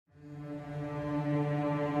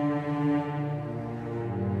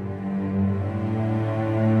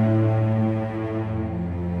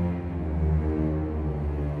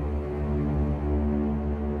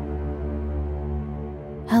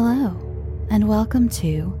and welcome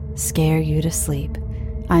to Scare You to Sleep.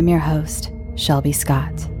 I'm your host, Shelby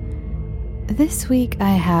Scott. This week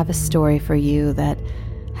I have a story for you that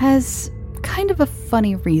has kind of a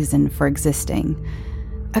funny reason for existing.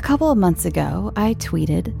 A couple of months ago, I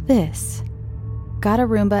tweeted this. Got a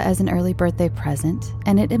Roomba as an early birthday present,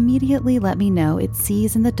 and it immediately let me know it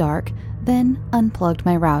sees in the dark, then unplugged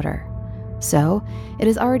my router. So, it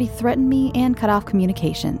has already threatened me and cut off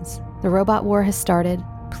communications. The robot war has started.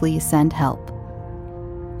 Please send help.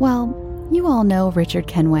 Well, you all know Richard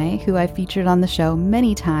Kenway, who I've featured on the show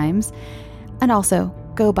many times, and also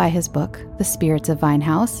go buy his book, The Spirits of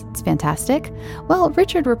Vinehouse. It's fantastic. Well,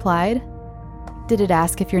 Richard replied, "Did it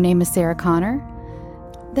ask if your name is Sarah Connor?"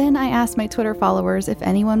 Then I asked my Twitter followers if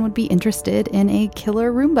anyone would be interested in a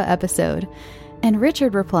Killer Roomba episode, and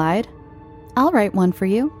Richard replied, "I'll write one for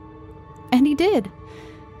you." And he did.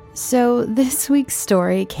 So this week's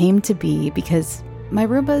story came to be because my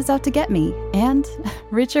Roomba is out to get me, and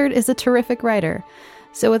Richard is a terrific writer.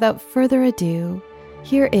 So without further ado,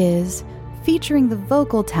 here is, featuring the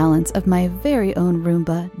vocal talents of my very own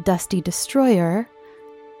Roomba, Dusty Destroyer,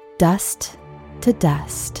 Dust to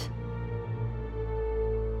Dust.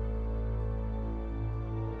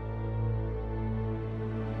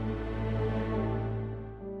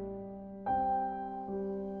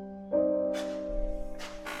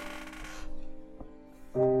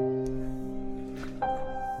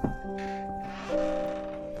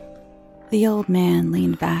 The old man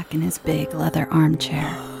leaned back in his big leather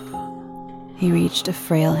armchair. He reached a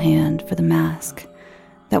frail hand for the mask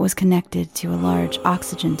that was connected to a large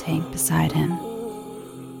oxygen tank beside him.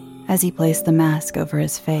 As he placed the mask over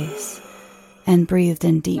his face and breathed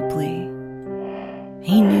in deeply,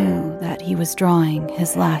 he knew that he was drawing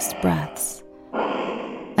his last breaths.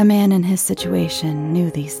 A man in his situation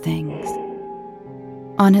knew these things.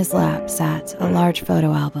 On his lap sat a large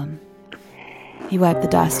photo album. He wiped the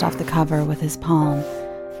dust off the cover with his palm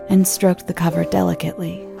and stroked the cover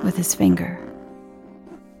delicately with his finger.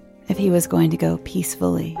 If he was going to go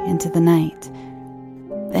peacefully into the night,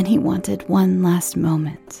 then he wanted one last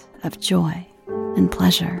moment of joy and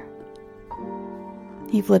pleasure.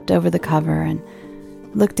 He flipped over the cover and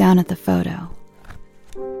looked down at the photo.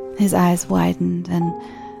 His eyes widened and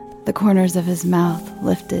the corners of his mouth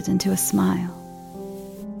lifted into a smile.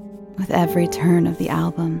 With every turn of the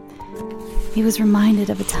album, he was reminded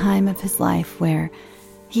of a time of his life where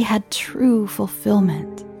he had true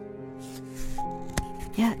fulfillment.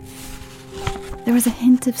 Yet, there was a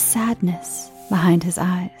hint of sadness behind his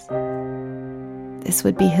eyes. This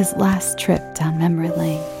would be his last trip down memory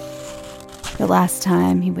lane. The last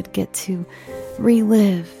time he would get to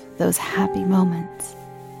relive those happy moments.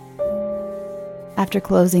 After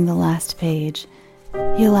closing the last page,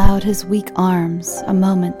 he allowed his weak arms a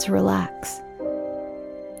moment to relax.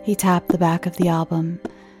 He tapped the back of the album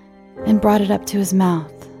and brought it up to his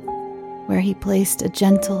mouth, where he placed a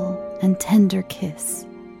gentle and tender kiss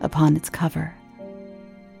upon its cover.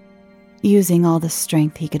 Using all the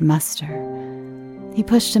strength he could muster, he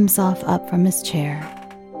pushed himself up from his chair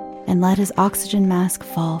and let his oxygen mask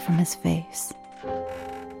fall from his face.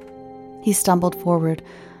 He stumbled forward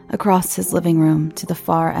across his living room to the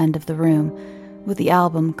far end of the room with the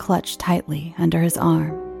album clutched tightly under his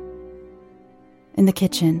arm. In the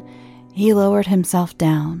kitchen, he lowered himself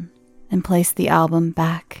down and placed the album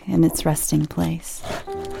back in its resting place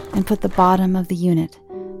and put the bottom of the unit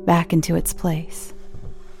back into its place.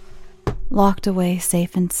 Locked away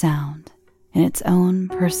safe and sound in its own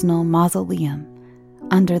personal mausoleum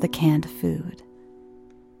under the canned food.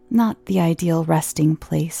 Not the ideal resting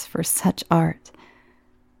place for such art.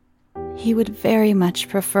 He would very much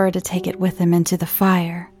prefer to take it with him into the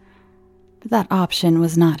fire, but that option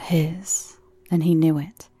was not his. And he knew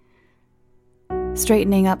it.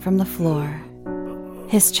 Straightening up from the floor,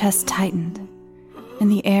 his chest tightened, and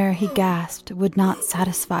the air he gasped would not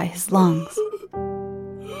satisfy his lungs.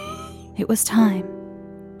 It was time.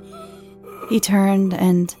 He turned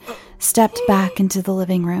and stepped back into the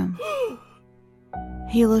living room.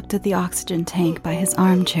 He looked at the oxygen tank by his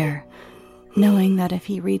armchair, knowing that if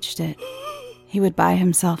he reached it, he would buy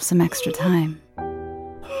himself some extra time.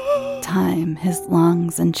 Time his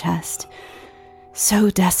lungs and chest so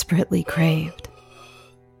desperately craved.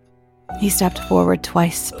 He stepped forward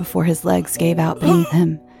twice before his legs gave out beneath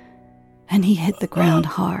him, and he hit the ground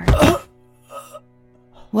hard.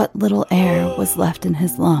 What little air was left in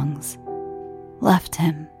his lungs left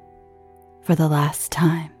him for the last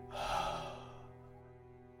time.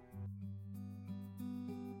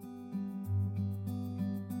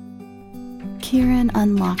 Kieran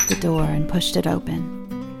unlocked the door and pushed it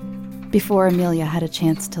open. Before Amelia had a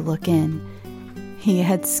chance to look in, He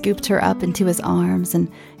had scooped her up into his arms and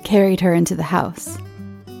carried her into the house.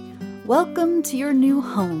 "Welcome to your new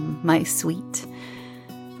home, my sweet.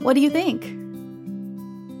 What do you think?"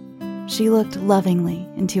 She looked lovingly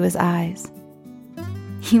into his eyes.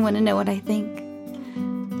 "You want to know what I think?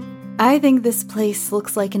 I think this place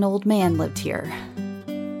looks like an old man lived here."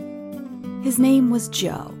 "His name was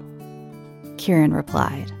Joe," Kieran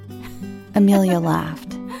replied. Amelia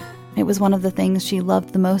laughed. It was one of the things she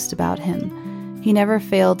loved the most about him. He never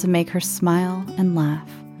failed to make her smile and laugh,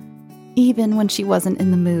 even when she wasn't in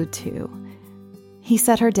the mood to. He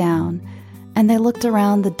set her down, and they looked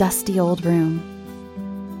around the dusty old room.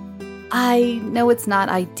 "I know it's not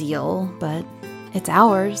ideal, but it's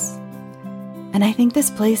ours. And I think this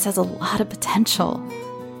place has a lot of potential.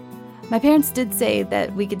 My parents did say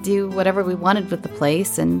that we could do whatever we wanted with the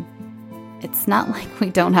place, and it's not like we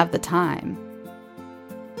don't have the time."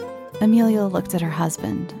 Amelia looked at her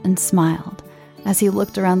husband and smiled as he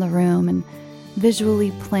looked around the room and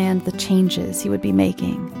visually planned the changes he would be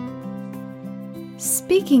making.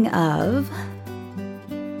 "Speaking of..."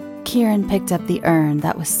 Kieran picked up the urn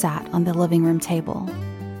that was sat on the living room table.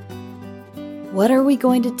 "What are we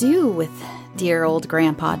going to do with dear old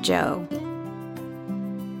Grandpa Joe?"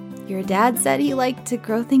 "Your dad said he liked to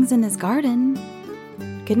grow things in his garden.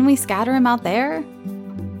 Couldn't we scatter him out there?"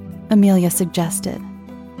 Amelia suggested.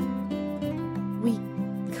 "We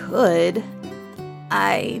could.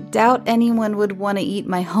 I doubt anyone would want to eat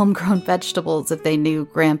my homegrown vegetables if they knew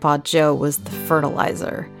Grandpa Joe was the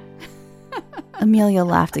fertilizer." Amelia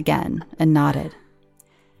laughed again and nodded.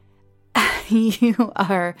 "You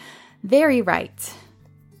are very right,"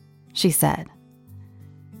 she said.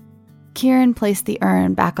 Kieran placed the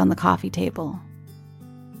urn back on the coffee table.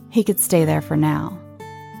 He could stay there for now.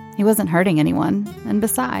 He wasn't hurting anyone, and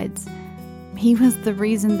besides, he was the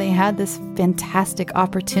reason they had this fantastic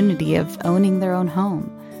opportunity of owning their own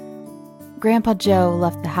home. Grandpa Joe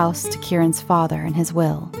left the house to Kieran's father in his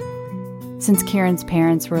will. Since Kieran's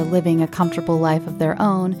parents were living a comfortable life of their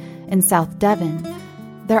own in South Devon,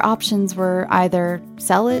 their options were either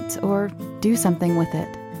sell it or do something with it.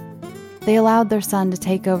 They allowed their son to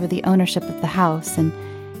take over the ownership of the house, and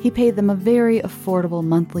he paid them a very affordable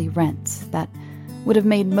monthly rent that would have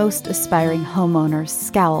made most aspiring homeowners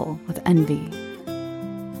scowl with envy.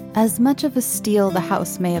 As much of a steal the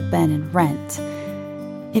house may have been in rent,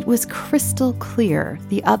 it was crystal clear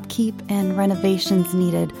the upkeep and renovations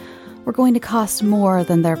needed were going to cost more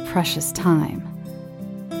than their precious time.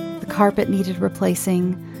 The carpet needed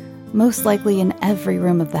replacing, most likely in every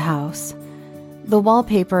room of the house. The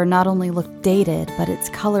wallpaper not only looked dated, but its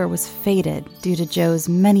color was faded due to Joe's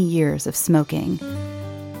many years of smoking.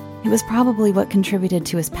 It was probably what contributed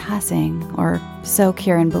to his passing, or so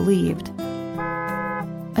Kieran believed.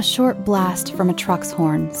 A short blast from a truck's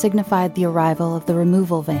horn signified the arrival of the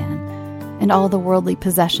removal van and all the worldly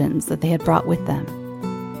possessions that they had brought with them.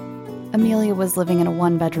 Amelia was living in a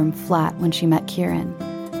one-bedroom flat when she met Kieran,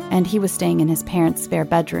 and he was staying in his parents' spare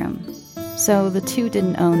bedroom, so the two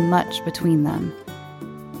didn't own much between them.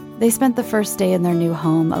 They spent the first day in their new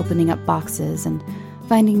home opening up boxes and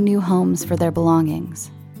finding new homes for their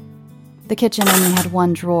belongings. The kitchen only had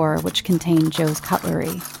one drawer, which contained Joe's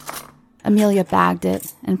cutlery. Amelia bagged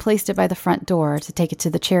it and placed it by the front door to take it to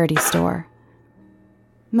the charity store.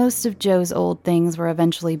 Most of Joe's old things were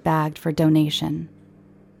eventually bagged for donation.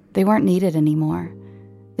 They weren't needed anymore.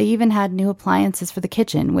 They even had new appliances for the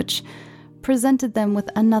kitchen, which presented them with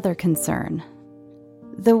another concern.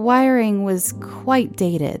 The wiring was quite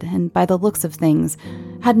dated, and by the looks of things,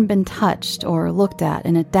 hadn't been touched or looked at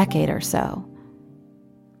in a decade or so.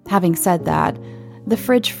 Having said that, the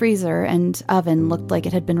fridge, freezer, and oven looked like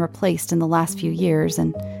it had been replaced in the last few years,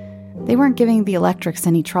 and they weren't giving the electrics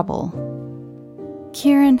any trouble.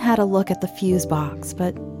 Kieran had a look at the fuse box,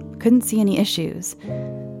 but couldn't see any issues.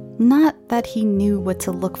 Not that he knew what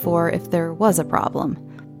to look for if there was a problem.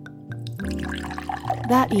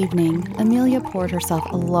 That evening, Amelia poured herself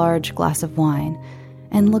a large glass of wine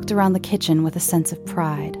and looked around the kitchen with a sense of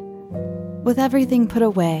pride. With everything put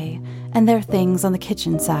away and their things on the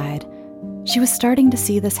kitchen side, she was starting to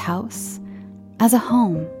see this house as a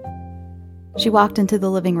home. She walked into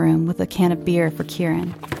the living room with a can of beer for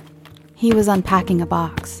Kieran. He was unpacking a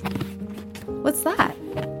box. "What's that?"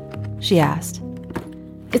 she asked.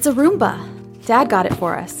 "It's a Roomba. Dad got it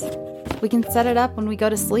for us. We can set it up when we go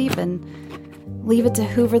to sleep and leave it to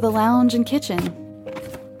hoover the lounge and kitchen."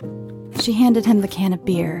 She handed him the can of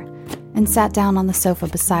beer and sat down on the sofa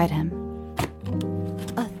beside him.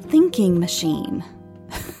 "A thinking machine.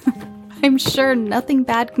 I'm sure nothing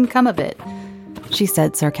bad can come of it," she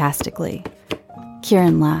said sarcastically.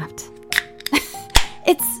 Kieran laughed.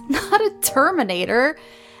 "It's not a Terminator,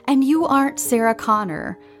 and you aren't Sarah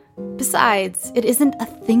Connor. Besides, it isn't a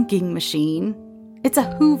thinking machine. It's a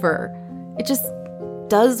Hoover. It just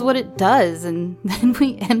does what it does, and then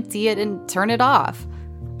we empty it and turn it off.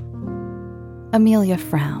 Amelia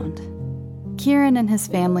frowned. Kieran and his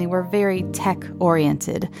family were very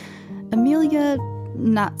tech-oriented. Amelia,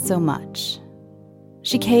 not so much.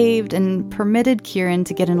 She caved and permitted Kieran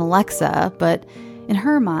to get an Alexa, but in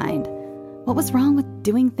her mind, what was wrong with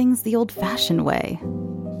doing things the old-fashioned way?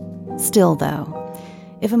 Still, though,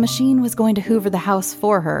 if a machine was going to hoover the house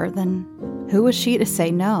for her, then who was she to say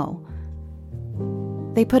no?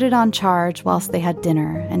 They put it on charge whilst they had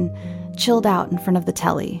dinner and chilled out in front of the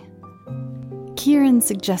telly. Kieran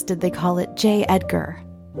suggested they call it J. Edgar,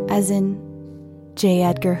 as in J.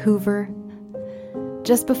 Edgar Hoover.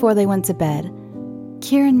 Just before they went to bed,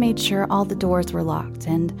 Kieran made sure all the doors were locked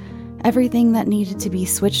and everything that needed to be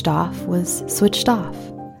switched off was switched off.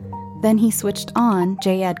 Then he switched on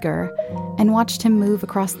J. Edgar and watched him move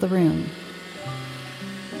across the room.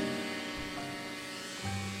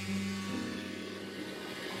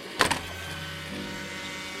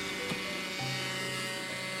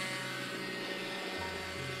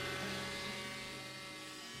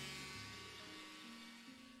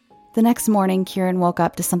 The next morning, Kieran woke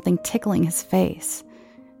up to something tickling his face.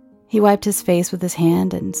 He wiped his face with his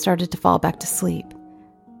hand and started to fall back to sleep.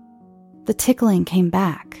 The tickling came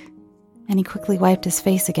back, and he quickly wiped his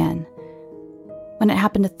face again. When it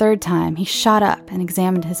happened a third time, he shot up and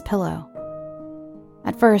examined his pillow.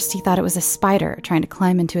 At first, he thought it was a spider trying to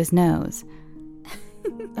climb into his nose.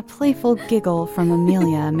 A playful giggle from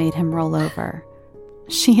Amelia made him roll over.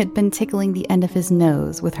 She had been tickling the end of his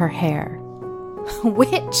nose with her hair.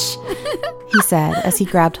 "Witch!" he said as he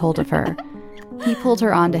grabbed hold of her. He pulled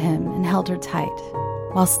her onto him and held her tight,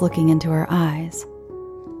 whilst looking into her eyes.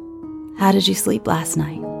 "How did you sleep last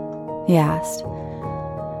night?" he asked.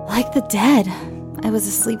 "Like the dead. I was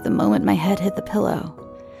asleep the moment my head hit the pillow.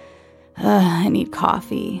 I need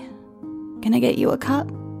coffee. Can I get you a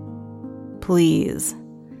cup?" "Please."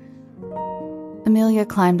 Amelia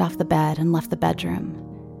climbed off the bed and left the bedroom.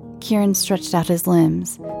 Kieran stretched out his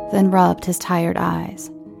limbs, then rubbed his tired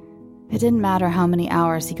eyes. It didn't matter how many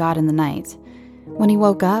hours he got in the night. When he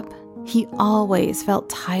woke up, he always felt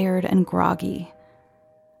tired and groggy.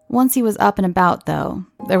 Once he was up and about, though,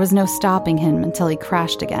 there was no stopping him until he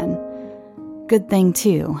crashed again. Good thing,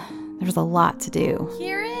 too. There was a lot to do.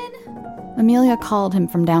 "Kieran?" Amelia called him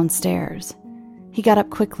from downstairs. He got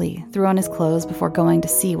up quickly, threw on his clothes before going to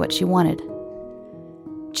see what she wanted.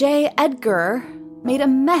 "J. Edgar made a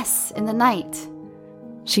mess in the night,"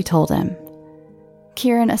 she told him.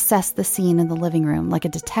 Kieran assessed the scene in the living room like a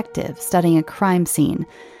detective studying a crime scene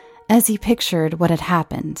as he pictured what had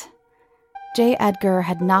happened. J. Edgar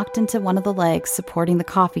had knocked into one of the legs supporting the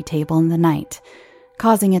coffee table in the night,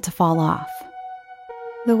 causing it to fall off.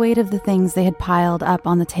 The weight of the things they had piled up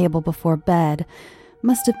on the table before bed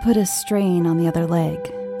must have put a strain on the other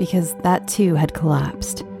leg, because that too had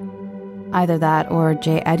collapsed. Either that or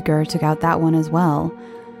J. Edgar took out that one as well.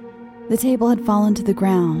 The table had fallen to the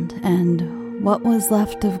ground, and what was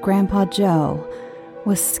left of Grandpa Joe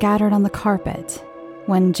was scattered on the carpet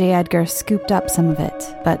when J. Edgar scooped up some of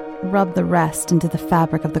it, but rubbed the rest into the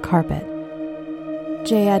fabric of the carpet.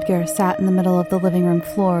 J. Edgar sat in the middle of the living room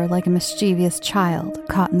floor like a mischievous child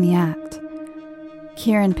caught in the act.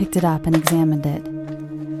 Kieran picked it up and examined it.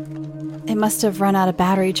 It must have run out of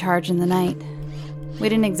battery charge in the night. We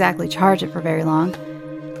didn't exactly charge it for very long.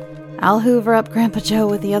 I'll hoover up Grandpa Joe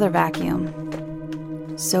with the other vacuum.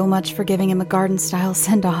 So much for giving him a garden-style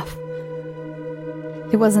send-off.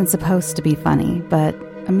 It wasn't supposed to be funny, but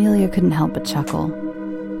Amelia couldn't help but chuckle.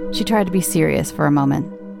 She tried to be serious for a moment.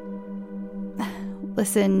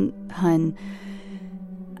 "Listen, hun,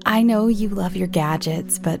 I know you love your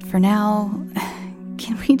gadgets, but for now,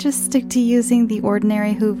 can we just stick to using the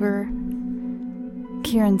ordinary Hoover?"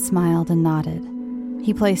 Kieran smiled and nodded.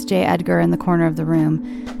 He placed J. Edgar in the corner of the room,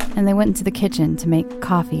 and they went into the kitchen to make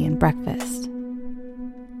coffee and breakfast.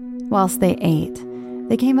 Whilst they ate,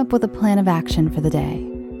 they came up with a plan of action for the day.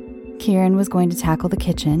 Kieran was going to tackle the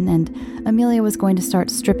kitchen, and Amelia was going to start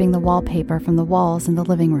stripping the wallpaper from the walls in the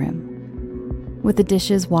living room. With the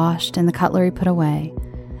dishes washed and the cutlery put away,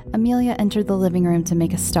 Amelia entered the living room to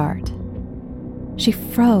make a start. She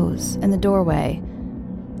froze in the doorway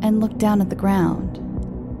and looked down at the ground.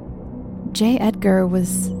 J. Edgar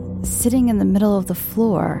was sitting in the middle of the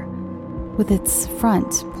floor, with its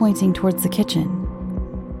front pointing towards the kitchen.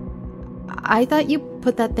 "I thought you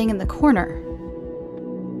put that thing in the corner."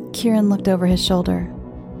 Kieran looked over his shoulder.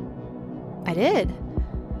 "I did.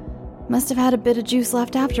 Must have had a bit of juice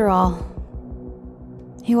left after all."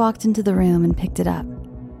 He walked into the room and picked it up.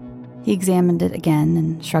 He examined it again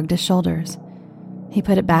and shrugged his shoulders. He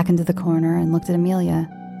put it back into the corner and looked at Amelia.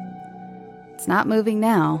 "It's not moving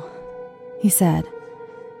now," he said.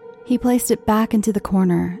 He placed it back into the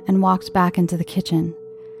corner and walked back into the kitchen.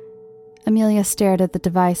 Amelia stared at the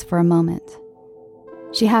device for a moment.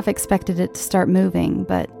 She half expected it to start moving,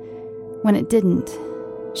 but when it didn't,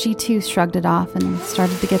 she too shrugged it off and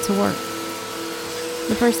started to get to work.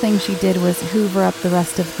 The first thing she did was hoover up the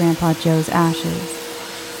rest of Grandpa Joe's ashes.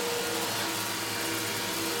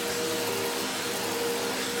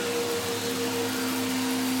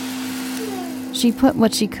 She put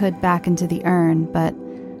what she could back into the urn, but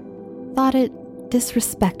thought it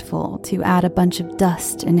disrespectful to add a bunch of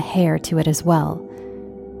dust and hair to it as well.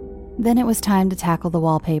 Then it was time to tackle the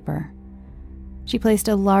wallpaper. She placed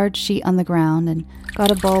a large sheet on the ground and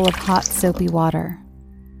got a bowl of hot, soapy water.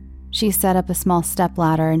 She set up a small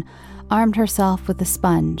stepladder and armed herself with a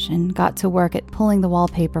sponge and got to work at pulling the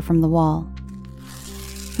wallpaper from the wall.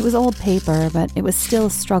 It was old paper, but it was still a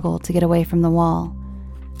struggle to get away from the wall.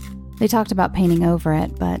 They talked about painting over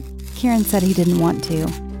it, but Kieran said he didn't want to.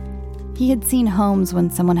 He had seen homes when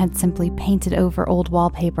someone had simply painted over old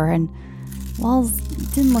wallpaper, and walls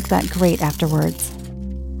didn't look that great afterwards.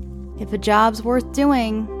 "If a job's worth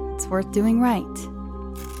doing, it's worth doing right,"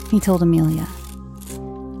 he told Amelia.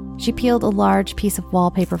 She peeled a large piece of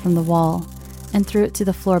wallpaper from the wall and threw it to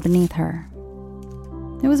the floor beneath her.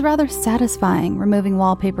 It was rather satisfying removing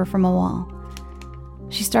wallpaper from a wall.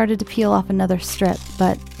 She started to peel off another strip,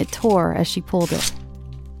 but it tore as she pulled it.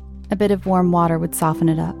 A bit of warm water would soften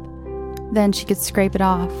it up. Then she could scrape it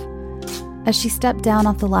off. As she stepped down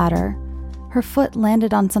off the ladder, her foot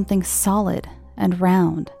landed on something solid and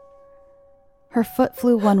round. Her foot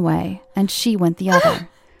flew one way, and she went the other.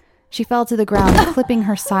 She fell to the ground, clipping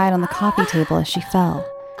her side on the coffee table as she fell.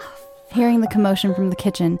 Hearing the commotion from the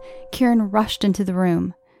kitchen, Kieran rushed into the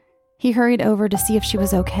room. He hurried over to see if she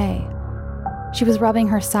was okay. She was rubbing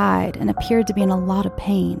her side and appeared to be in a lot of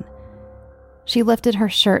pain. She lifted her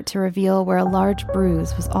shirt to reveal where a large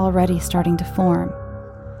bruise was already starting to form.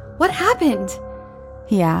 "What happened?"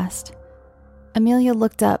 he asked. Amelia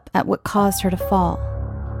looked up at what caused her to fall.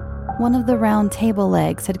 One of the round table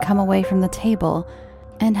legs had come away from the table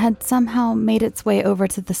and had somehow made its way over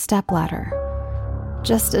to the stepladder.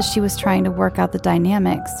 Just as she was trying to work out the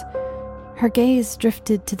dynamics, her gaze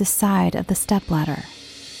drifted to the side of the stepladder.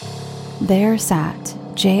 There sat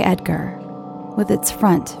J. Edgar, with its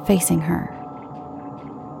front facing her.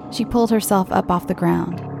 She pulled herself up off the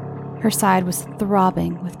ground. Her side was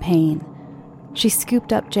throbbing with pain. She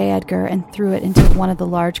scooped up J. Edgar and threw it into one of the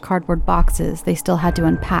large cardboard boxes they still had to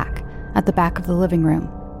unpack at the back of the living room.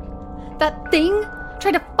 "That thing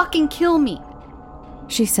tried to fucking kill me,"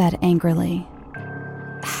 she said angrily.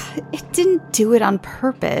 "It didn't do it on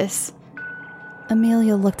purpose."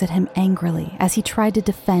 Amelia looked at him angrily as he tried to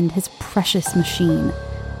defend his precious machine.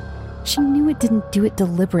 She knew it didn't do it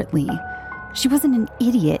deliberately. She wasn't an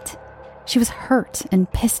idiot. She was hurt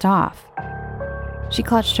and pissed off. She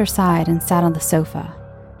clutched her side and sat on the sofa.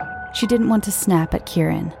 She didn't want to snap at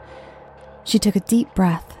Kieran. She took a deep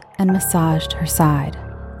breath and massaged her side.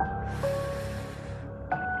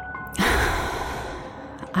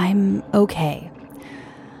 "I'm okay.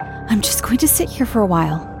 I'm just going to sit here for a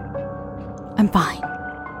while. I'm fine.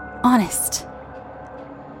 Honest."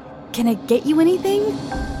 "Can I get you anything?"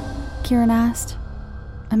 Kieran asked.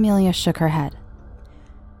 Amelia shook her head.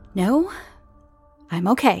 "No, I'm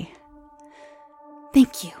okay.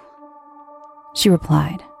 Thank you," she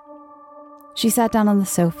replied. She sat down on the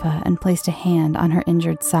sofa and placed a hand on her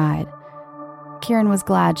injured side. Kieran was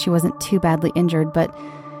glad she wasn't too badly injured, but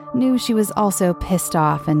knew she was also pissed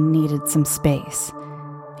off and needed some space.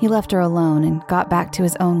 He left her alone and got back to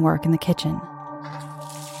his own work in the kitchen.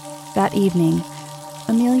 That evening,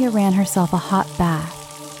 Amelia ran herself a hot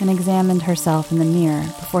bath and examined herself in the mirror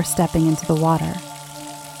before stepping into the water.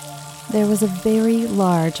 There was a very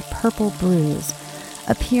large purple bruise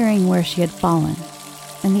appearing where she had fallen,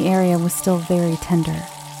 and the area was still very tender.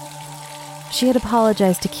 She had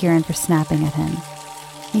apologized to Kieran for snapping at him.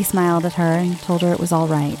 He smiled at her and told her it was all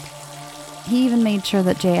right. He even made sure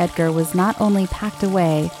that J. Edgar was not only packed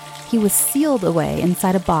away, he was sealed away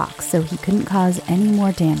inside a box so he couldn't cause any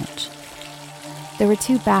more damage. There were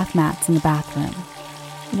 2 bath mats in the bathroom,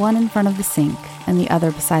 one in front of the sink and the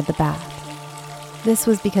other beside the bath. This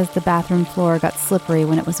was because the bathroom floor got slippery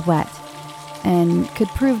when it was wet and could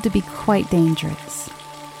prove to be quite dangerous.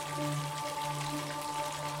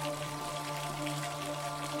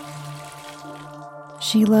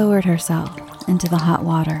 She lowered herself into the hot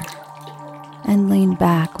water and leaned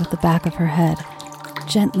back with the back of her head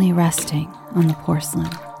gently resting on the porcelain.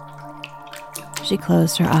 She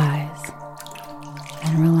closed her eyes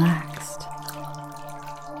and relaxed.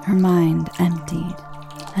 Her mind emptied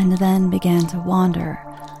and then began to wander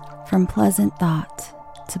from pleasant thought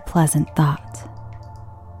to pleasant thought.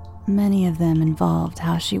 Many of them involved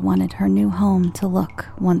how she wanted her new home to look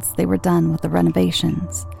once they were done with the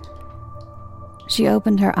renovations. She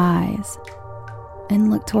opened her eyes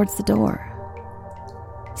and looked towards the door.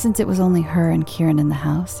 Since it was only her and Kieran in the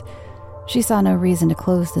house, she saw no reason to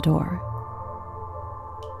close the door.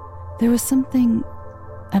 There was something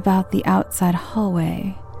about the outside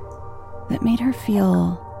hallway that made her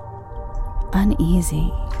feel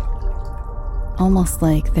uneasy, almost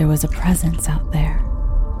like there was a presence out there.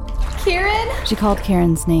 Kieran? She called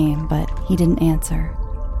Kieran's name, but he didn't answer.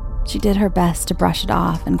 She did her best to brush it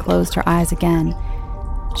off and closed her eyes again.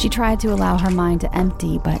 She tried to allow her mind to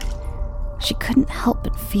empty, but she couldn't help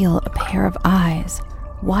but feel a pair of eyes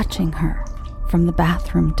watching her from the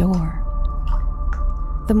bathroom door.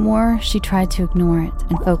 The more she tried to ignore it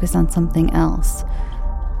and focus on something else,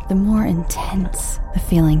 the more intense the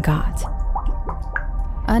feeling got.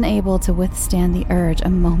 Unable to withstand the urge a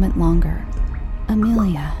moment longer,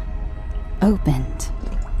 Amelia opened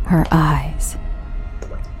her eyes.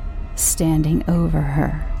 Standing over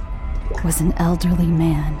her was an elderly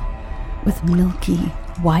man with milky,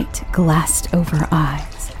 white, glassed-over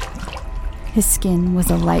eyes. His skin was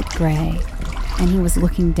a light gray, and he was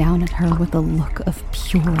looking down at her with a look of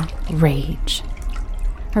pure rage.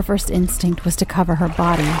 Her first instinct was to cover her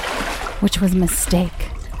body, which was a mistake.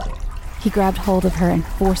 He grabbed hold of her and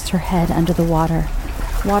forced her head under the water.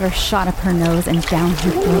 Water shot up her nose and down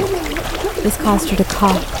her throat. This caused her to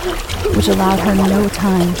cough, which allowed her no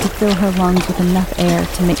time to fill her lungs with enough air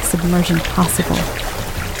to make submersion possible.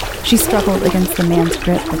 She struggled against the man's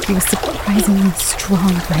grip, but he was surprisingly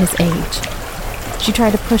strong for his age. She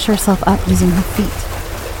tried to push herself up using her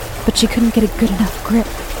feet, but she couldn't get a good enough grip.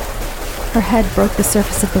 Her head broke the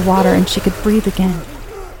surface of the water and she could breathe again.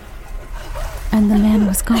 And the man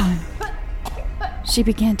was gone. She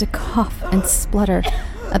began to cough and splutter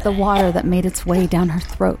at the water that made its way down her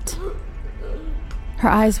throat. Her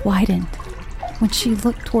eyes widened when she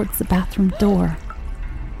looked towards the bathroom door,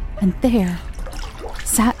 and there,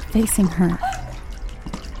 sat facing her,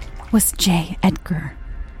 was J. Edgar.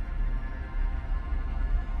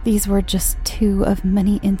 These were just two of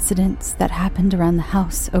many incidents that happened around the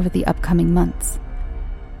house over the upcoming months.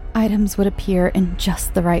 Items would appear in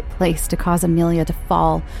just the right place to cause Amelia to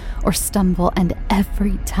fall or stumble, and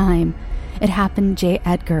every time it happened, J.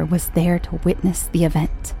 Edgar was there to witness the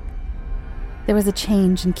event. There was a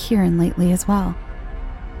change in Kieran lately as well.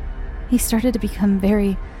 He started to become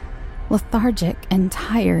very lethargic and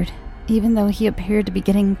tired, even though he appeared to be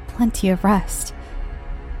getting plenty of rest.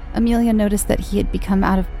 Amelia noticed that he had become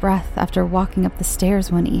out of breath after walking up the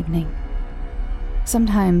stairs one evening.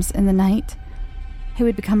 Sometimes in the night, he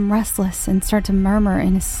would become restless and start to murmur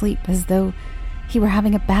in his sleep as though he were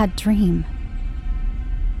having a bad dream.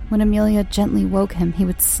 When Amelia gently woke him, he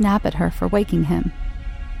would snap at her for waking him.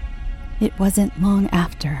 It wasn't long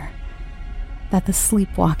after that the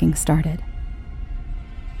sleepwalking started.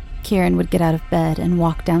 Kieran would get out of bed and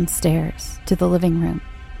walk downstairs to the living room,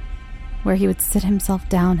 where he would sit himself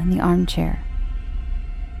down in the armchair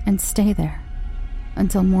and stay there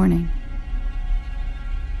until morning.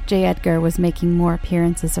 J. Edgar was making more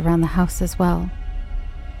appearances around the house as well.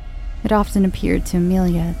 It often appeared to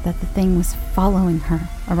Amelia that the thing was following her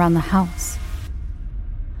around the house.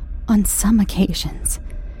 On some occasions,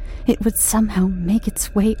 it would somehow make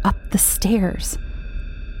its way up the stairs.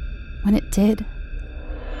 When it did,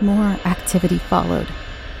 more activity followed.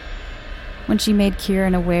 When she made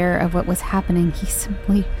Kieran aware of what was happening, he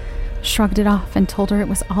simply shrugged it off and told her it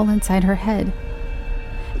was all inside her head.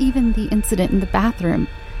 Even the incident in the bathroom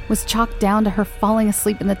was chalked down to her falling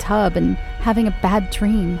asleep in the tub and having a bad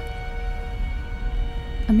dream.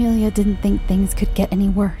 Amelia didn't think things could get any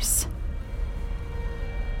worse.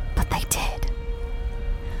 But they did.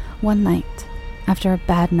 One night, after a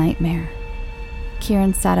bad nightmare,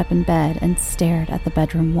 Kieran sat up in bed and stared at the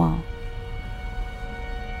bedroom wall.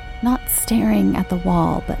 Not staring at the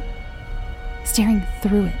wall, but staring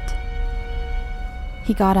through it.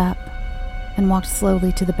 He got up and walked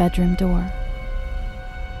slowly to the bedroom door.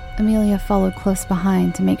 Amelia followed close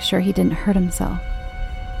behind to make sure he didn't hurt himself.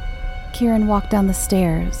 Kieran walked down the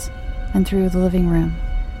stairs and through the living room.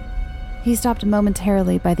 He stopped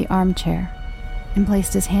momentarily by the armchair and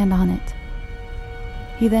placed his hand on it.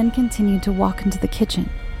 He then continued to walk into the kitchen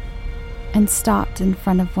and stopped in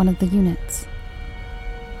front of one of the units.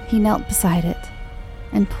 He knelt beside it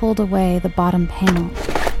and pulled away the bottom panel.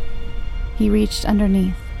 He reached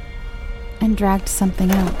underneath and dragged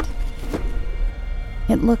something out.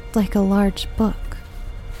 It looked like a large book.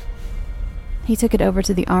 He took it over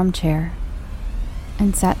to the armchair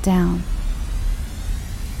and sat down.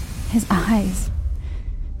 His eyes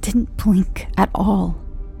didn't blink at all.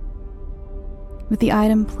 With the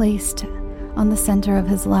item placed on the center of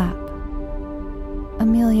his lap,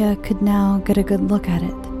 Amelia could now get a good look at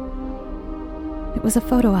it. It was a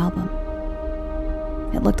photo album.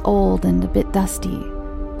 It looked old and a bit dusty,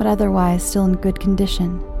 but otherwise still in good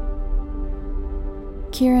condition.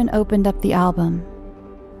 Kieran opened up the album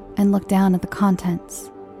and looked down at the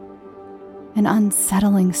contents. An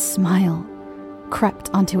unsettling smile crept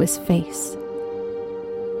onto his face.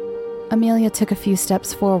 Amelia took a few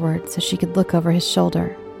steps forward so she could look over his shoulder.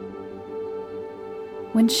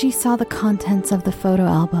 When she saw the contents of the photo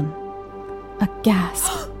album, a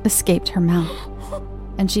gasp escaped her mouth,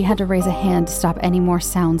 and she had to raise a hand to stop any more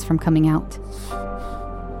sounds from coming out.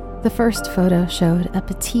 The first photo showed a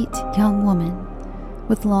petite young woman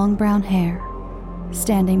with long brown hair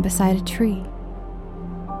standing beside a tree.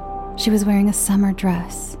 She was wearing a summer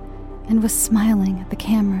dress and was smiling at the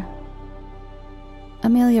camera.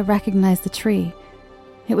 Amelia recognized the tree.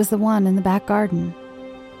 It was the one in the back garden.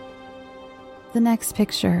 The next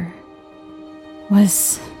picture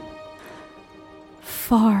was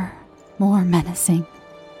far more menacing.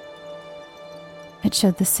 It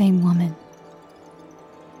showed the same woman,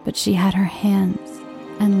 but she had her hands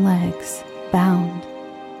and legs bound.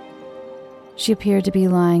 She appeared to be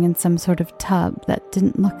lying in some sort of tub that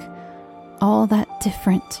didn't look all that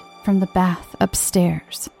different from the bath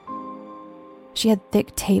upstairs. She had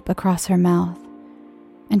thick tape across her mouth,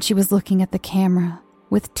 and she was looking at the camera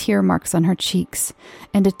with tear marks on her cheeks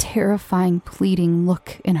and a terrifying, pleading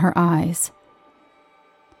look in her eyes.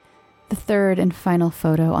 The third and final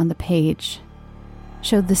photo on the page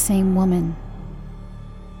showed the same woman,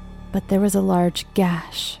 but there was a large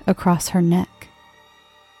gash across her neck.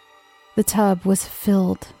 The tub was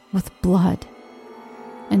filled with blood,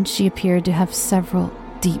 and she appeared to have several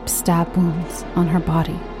deep stab wounds on her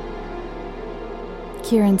body.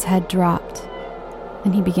 Kieran's head dropped,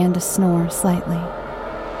 and he began to snore slightly.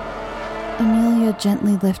 Amelia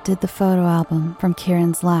gently lifted the photo album from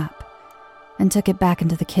Kieran's lap and took it back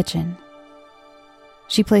into the kitchen.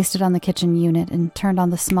 She placed it on the kitchen unit and turned on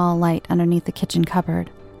the small light underneath the kitchen cupboard.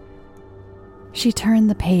 She turned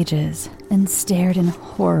the pages and stared in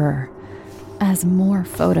horror as more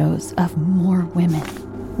photos of more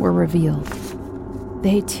women were revealed.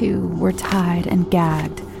 They too were tied and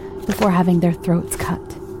gagged before having their throats cut.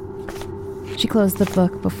 She closed the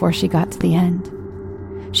book before she got to the end.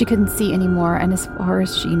 She couldn't see anymore, and as far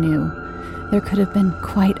as she knew, there could have been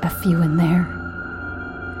quite a few in there.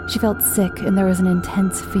 She felt sick, and there was an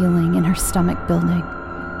intense feeling in her stomach building.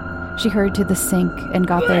 She hurried to the sink and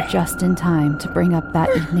got there just in time to bring up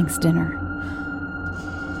that evening's dinner.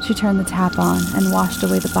 She turned the tap on and washed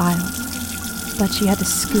away the bile, but she had to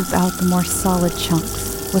scoop out the more solid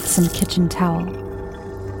chunks with some kitchen towel.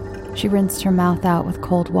 She rinsed her mouth out with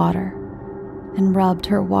cold water and rubbed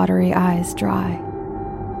her watery eyes dry.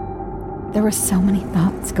 There were so many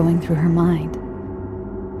thoughts going through her mind.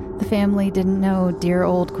 The family didn't know dear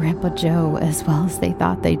old Grandpa Joe as well as they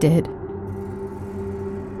thought they did.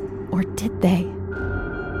 Or did they?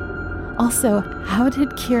 Also, how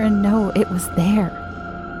did Kieran know it was there?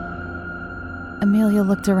 Amelia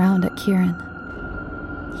looked around at Kieran.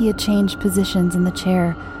 He had changed positions in the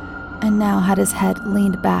chair and now had his head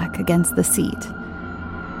leaned back against the seat.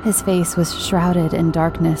 His face was shrouded in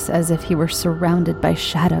darkness as if he were surrounded by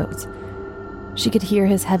shadows. She could hear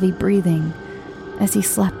his heavy breathing as he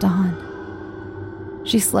slept on.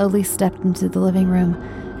 She slowly stepped into the living room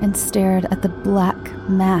and stared at the black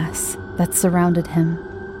mass that surrounded him.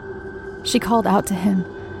 She called out to him,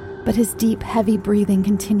 but his deep, heavy breathing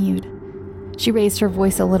continued. She raised her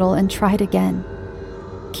voice a little and tried again.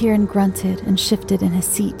 Kieran grunted and shifted in his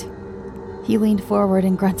seat. He leaned forward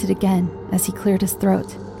and grunted again as he cleared his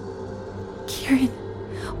throat. "Kieran,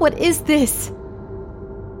 what is this?"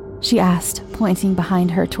 she asked, pointing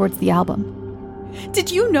behind her towards the album.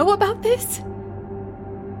 "Did you know about this?"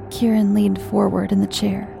 Kieran leaned forward in the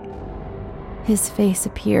chair. His face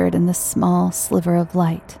appeared in the small sliver of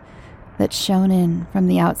light that shone in from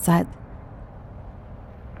the outside.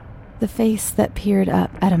 The face that peered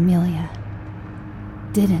up at Amelia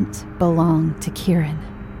didn't belong to Kieran.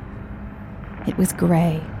 It was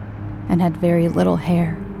gray and had very little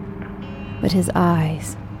hair, but his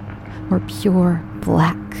eyes were pure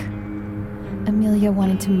black. Amelia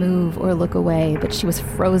wanted to move or look away, but she was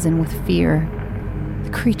frozen with fear. The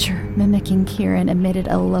creature mimicking Kieran emitted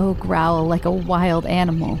a low growl like a wild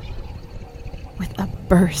animal. With a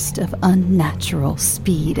burst of unnatural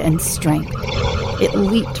speed and strength, it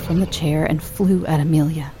leaped from the chair and flew at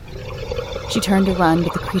Amelia. She turned to run,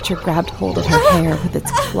 but the creature grabbed hold of her hair with its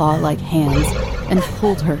claw-like hands and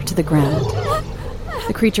pulled her to the ground.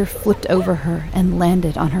 The creature flipped over her and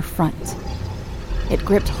landed on her front. It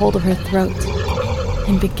gripped hold of her throat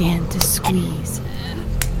and began to squeeze.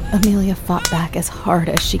 Amelia fought back as hard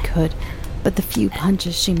as she could, but the few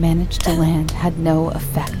punches she managed to land had no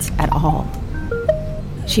effect at all.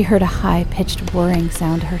 She heard a high-pitched whirring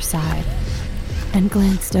sound to her side and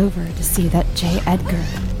glanced over to see that J. Edgar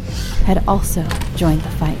had also joined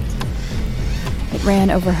the fight. It ran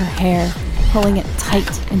over her hair, pulling it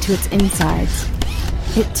tight into its insides.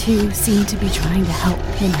 It too seemed to be trying to help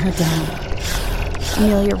pin her down.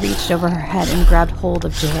 Amelia reached over her head and grabbed hold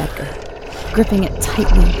of J. Edgar. Gripping it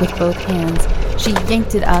tightly with both hands, she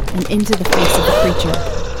yanked it up and into the face of the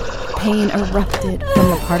creature. Pain erupted from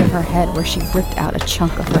the part of her head where she ripped out a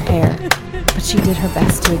chunk of her hair, but she did her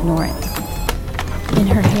best to ignore it. In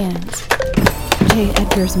her hands, J.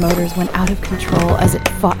 Edgar's motors went out of control as it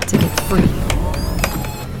fought to get free.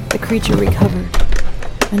 The creature recovered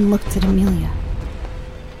and looked at Amelia.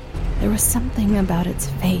 There was something about its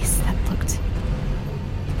face that looked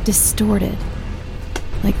distorted,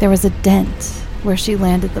 like there was a dent where she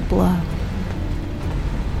landed the blow.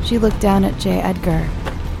 She looked down at J. Edgar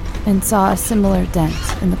and saw a similar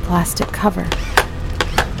dent in the plastic cover.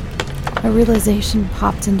 A realization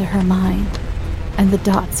popped into her mind, and the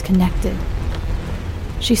dots connected.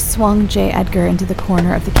 She swung J. Edgar into the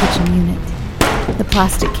corner of the kitchen unit. The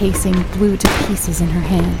plastic casing blew to pieces in her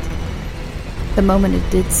hand. The moment it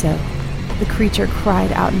did so, the creature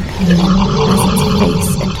cried out in pain as its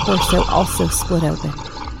face and torso also split open.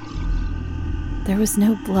 There was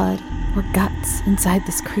no blood or guts inside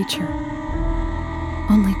this creature,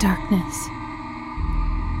 only darkness.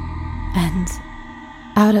 And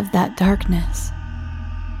out of that darkness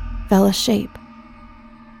fell a shape.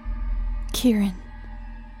 Kieran.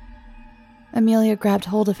 Amelia grabbed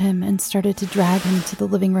hold of him and started to drag him to the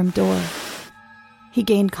living room door. He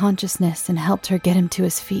gained consciousness and helped her get him to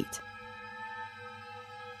his feet.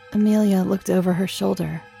 Amelia looked over her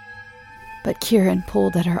shoulder, but Kieran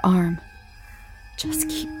pulled at her arm. "Just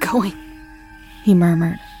keep going," he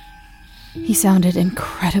murmured. He sounded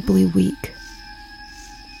incredibly weak.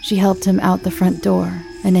 She helped him out the front door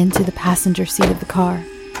and into the passenger seat of the car.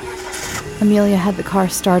 Amelia had the car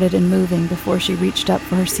started and moving before she reached up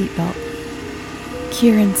for her seatbelt.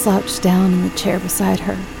 Kieran slouched down in the chair beside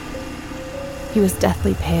her. He was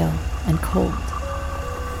deathly pale and cold.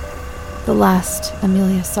 The last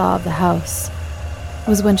Amelia saw of the house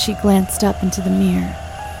was when she glanced up into the mirror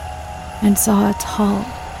and saw a tall,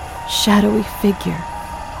 shadowy figure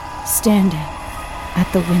standing at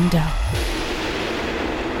the window.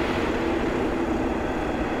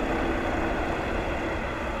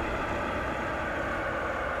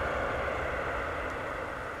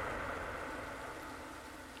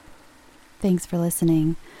 Thanks for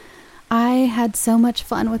listening. I had so much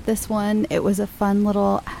fun with this one. It was a fun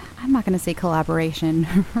little, I'm not going to say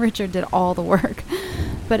collaboration. Richard did all the work.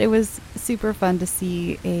 But it was super fun to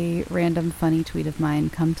see a random funny tweet of mine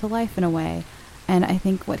come to life in a way. And I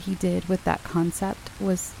think what he did with that concept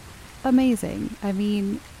was amazing. I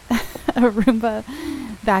mean, a Roomba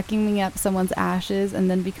vacuuming up someone's ashes and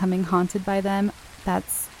then becoming haunted by them.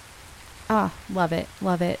 That's, love it.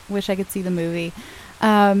 Love it. Wish I could see the movie.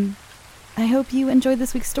 I hope you enjoyed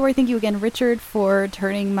this week's story. Thank you again, Richard, for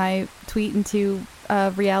turning my tweet into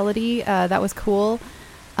reality. That was cool.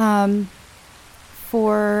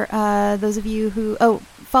 For those of you who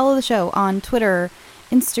follow the show on Twitter,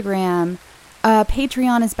 Instagram,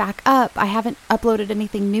 Patreon is back up. I haven't uploaded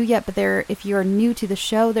anything new yet, but if you're new to the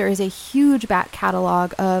show, there is a huge back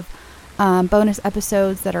catalog of bonus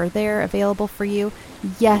episodes that are there available for you.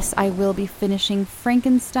 Yes, I will be finishing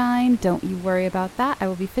Frankenstein. Don't you worry about that. I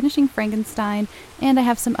will be finishing Frankenstein, and I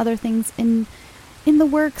have some other things in the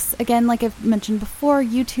works. Again, like I've mentioned before,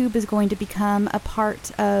 YouTube is going to become a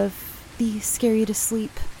part of the Scare You to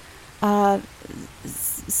Sleep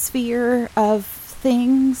sphere of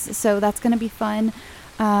things, so that's going to be fun.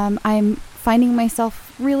 I'm finding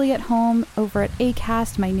myself really at home over at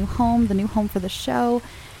Acast, my new home, the new home for the show.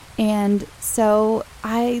 And so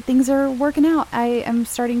things are working out. I am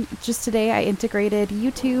starting just today. I integrated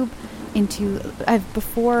YouTube into.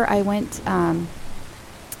 Before I went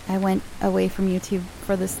away from YouTube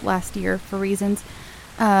for this last year for reasons.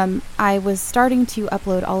 I was starting to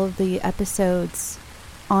upload all of the episodes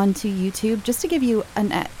onto YouTube just to give you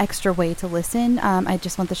an extra way to listen. I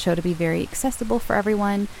just want the show to be very accessible for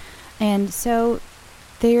everyone, and so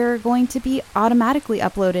they're going to be automatically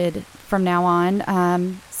uploaded from now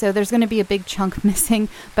on. So there's going to be a big chunk missing,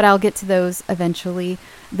 but I'll get to those eventually.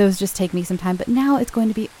 Those just take me some time, but now it's going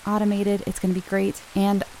to be automated. It's going to be great.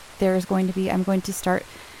 And I'm going to start,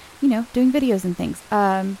 doing videos and things.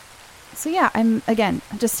 So yeah, I'm again,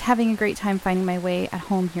 just having a great time finding my way at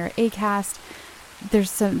home here at ACAST.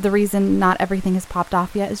 The reason not everything has popped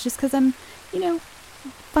off yet is just because I'm,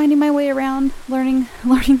 finding my way around, learning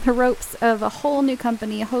the ropes of a whole new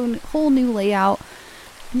company, a whole new layout,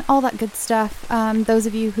 and all that good stuff. Those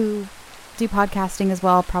of you who do podcasting as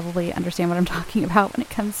well probably understand what I'm talking about when it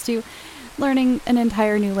comes to learning an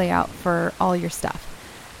entire new layout for all your stuff.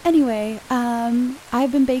 Anyway,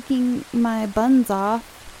 I've been baking my buns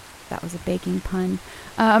off. That was a baking pun.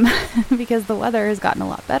 Because the weather has gotten a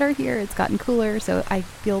lot better here. It's gotten cooler, so I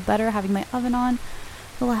feel better having my oven on.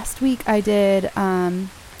 The last week I did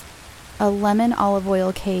a lemon olive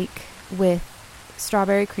oil cake with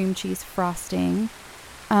strawberry cream cheese frosting.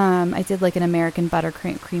 I did like an American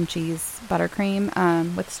cream cheese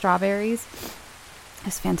buttercream with strawberries.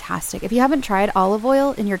 It's fantastic. If you haven't tried olive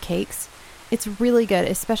oil in your cakes, it's really good.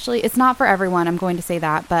 Especially, it's not for everyone, I'm going to say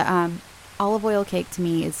that, but olive oil cake to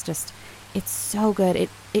me is just, it's so good.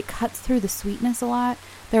 It cuts through the sweetness a lot.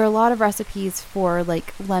 There are a lot of recipes for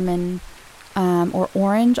like lemon or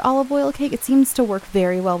orange olive oil cake. It seems to work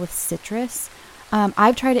very well with citrus.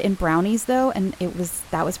 I've tried it in brownies though, and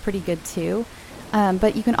that was pretty good too.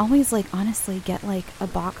 But you can always honestly get a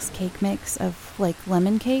box cake mix of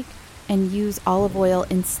lemon cake and use olive oil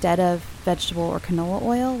instead of vegetable or canola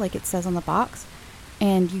oil like it says on the box,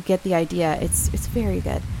 and you get the idea. It's very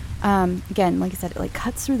good. Again, like I said, it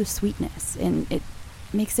cuts through the sweetness, and it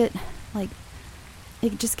makes it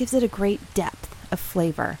it just gives it a great depth of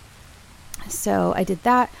flavor. So I did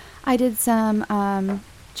that. I did some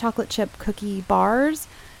chocolate chip cookie bars.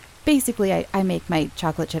 Basically, I make my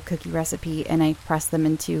chocolate chip cookie recipe and I press them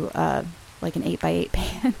into an 8x8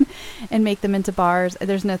 pan and make them into bars.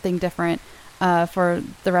 There's nothing different for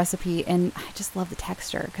the recipe, and I just love the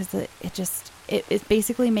texture because it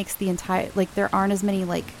basically makes the entire, there aren't as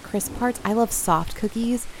many crisp parts. I love soft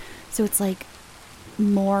cookies, so it's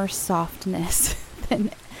more softness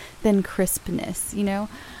than crispness,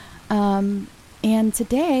 and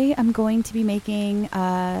today I'm going to be making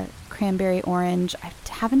cranberry orange. I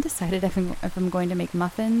haven't decided if I'm going to make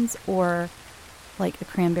muffins or a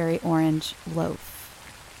cranberry orange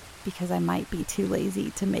loaf, because I might be too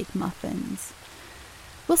lazy to make muffins.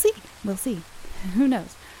 We'll see. Who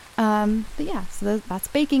knows? But yeah, so that's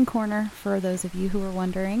Baking Corner for those of you who are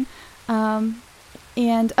wondering. And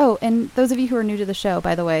those of you who are new to the show,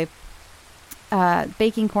 by the way,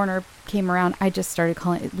 Baking Corner came around. I just started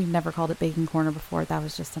calling it, we've never called it Baking Corner before. That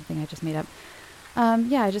was just something I just made up.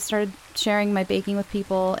 I just started sharing my baking with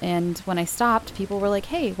people, and when I stopped, people were like,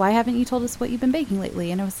 hey, why haven't you told us what you've been baking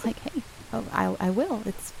lately? And I was like, hey, I will.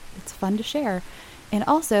 It's fun to share. And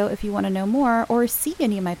also, if you want to know more or see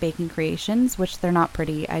any of my baking creations, which they're not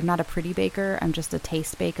pretty, I'm not a pretty baker, I'm just a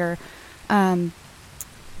taste baker,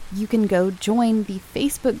 you can go join the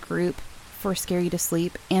Facebook group for Scare You to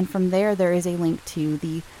Sleep, and from there is a link to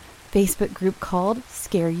the Facebook group called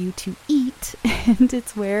Scare You to Eat, and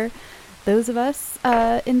it's where those of us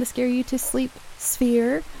in the Scare You to Sleep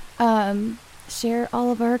sphere share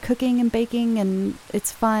all of our cooking and baking, and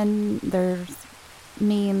it's fun. There's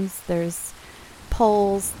memes, there's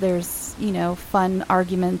polls, there's fun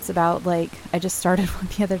arguments about I just started one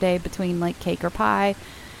the other day between cake or pie.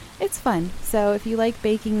 It's fun. So if you like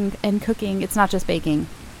baking and cooking, it's not just baking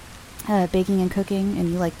and cooking, and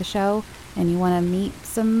you like the show and you want to meet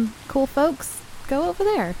some cool folks, go over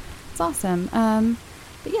there. It's awesome.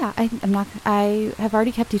 But yeah, I have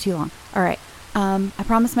already kept you too long. All right. I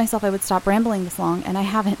promised myself I would stop rambling this long, and I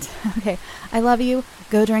haven't. Okay. I love you.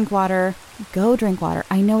 Go drink water.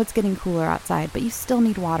 I know it's getting cooler outside, but you still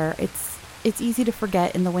need water. It's easy to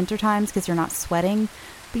forget in the winter times because you're not sweating,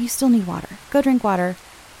 but you still need water. Go drink water.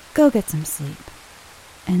 Go get some sleep.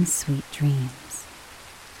 And sweet dreams.